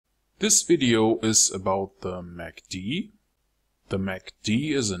This video is about the MacD. The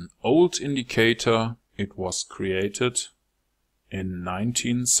MacD is an old indicator. It was created in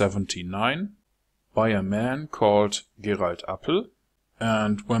 1979 by a man called Gerald Appel.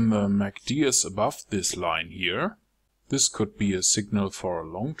 And when the MacD is above this line here, this could be a signal for a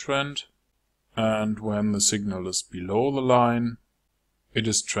long trend. And when the signal is below the line, it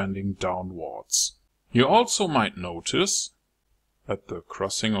is trending downwards. You also might notice that the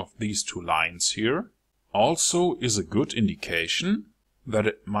crossing of these two lines here also is a good indication that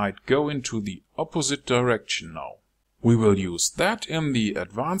it might go into the opposite direction now. We will use that in the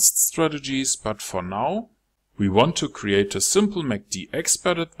advanced strategies, but for now we want to create a simple MacD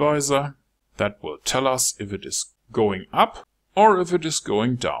expert advisor that will tell us if it is going up or if it is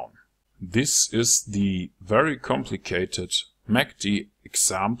going down. This is the very complicated MacD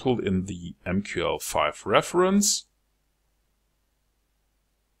example in the MQL5 reference.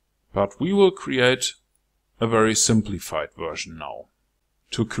 But we will create a very simplified version now.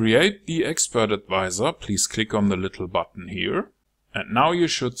 To create the expert advisor, please click on the little button here. And now you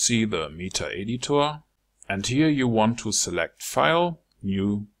should see the Meta editor. And here you want to select File,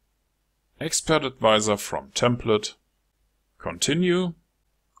 New, Expert Advisor from Template, Continue.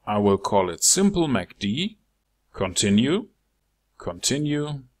 I will call it Simple MacD, Continue,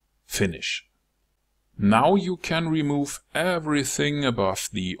 Continue, Finish. Now you can remove everything above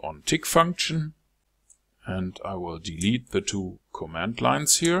the onTick function, and I will delete the two command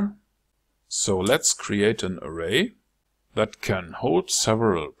lines here. So let's create an array that can hold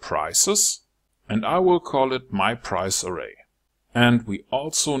several prices, and I will call it My Price Array. And we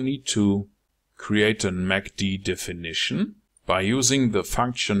also need to create a MacD definition by using the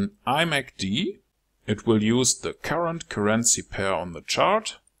function iMacD. It will use the current currency pair on the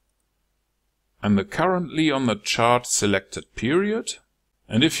chart and the currently on the chart selected period.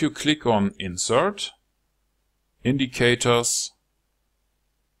 And if you click on Insert, Indicators,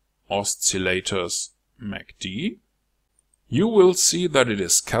 Oscillators, MacD, you will see that it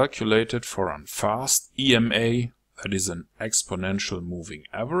is calculated for a fast EMA, that is an exponential moving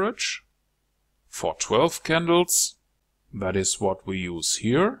average, for 12 candles, that is what we use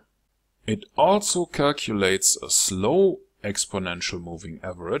here. It also calculates a slow exponential moving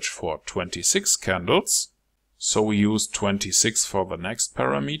average for 26 candles, so we use 26 for the next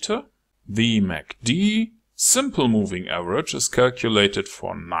parameter. The MacD simple moving average is calculated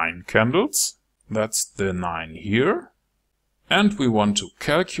for 9 candles, that's the 9 here, and we want to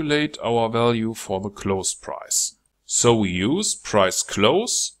calculate our value for the close price. So we use price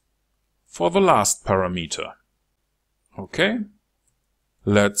close for the last parameter. Okay,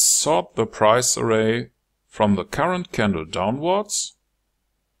 let's sort the price array from the current candle downwards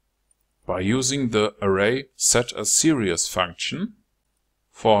by using the array setASeries function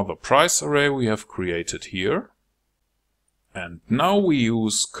for the price array we have created here. And now we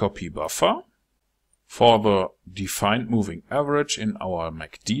use copy buffer for the defined moving average in our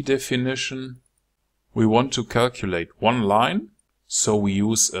MacD definition. We want to calculate one line, so we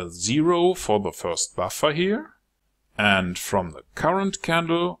use a 0 for the first buffer here. And from the current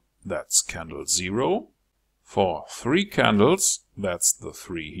candle, that's candle 0. For 3 candles, that's the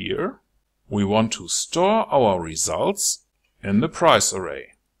 3 here. We want to store our results in the price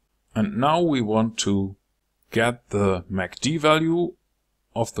array. And now we want to get the MacD value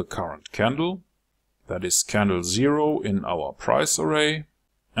of the current candle, that is candle 0 in our price array,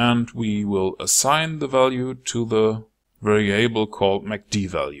 and we will assign the value to the variable called MacD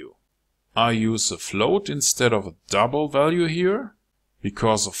value. I use a float instead of a double value here,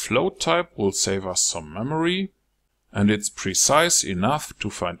 because a float type will save us some memory, and it's precise enough to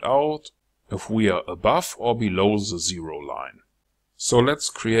find out if we are above or below the 0 line. So let's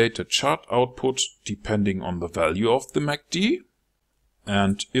create a chart output depending on the value of the MacD.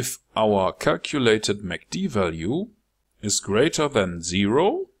 And if our calculated MacD value is greater than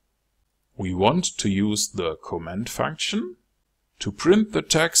 0, we want to use the comment function to print the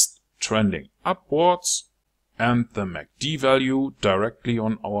text trending upwards and the MacD value directly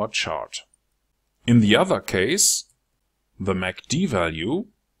on our chart. In the other case, the MacD value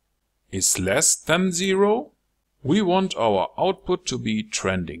is less than 0. We want our output to be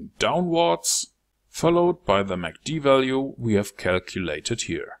trending downwards, followed by the MacD value we have calculated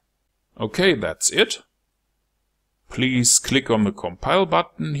here. Okay, that's it. Please click on the compile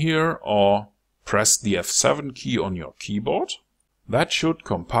button here or press the F7 key on your keyboard. That should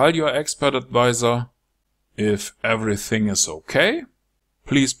compile your expert advisor. If everything is okay,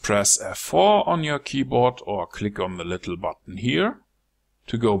 please press F4 on your keyboard or click on the little button here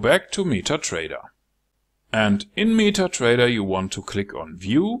to go back to MetaTrader. And in MetaTrader you want to click on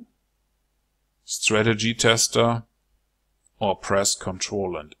View Strategy Tester, or press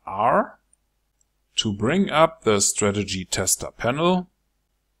Ctrl and R to bring up the Strategy Tester panel.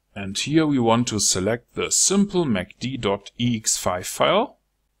 And here we want to select the simple MacD.ex5 file,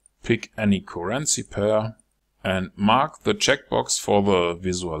 pick any currency pair, and mark the checkbox for the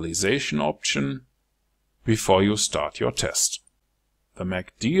visualization option before you start your test. The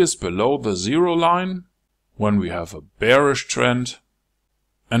MacD is below the 0 line when we have a bearish trend,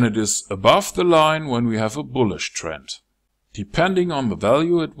 and it is above the line when we have a bullish trend. Depending on the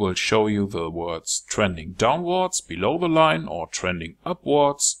value, it will show you the words trending downwards below the line or trending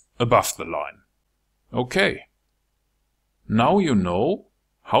upwards above the line. Okay. Now you know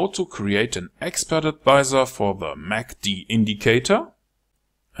how to create an expert advisor for the MacD indicator,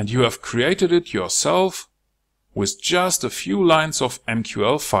 and you have created it yourself with just a few lines of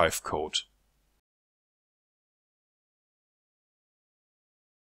MQL5 code.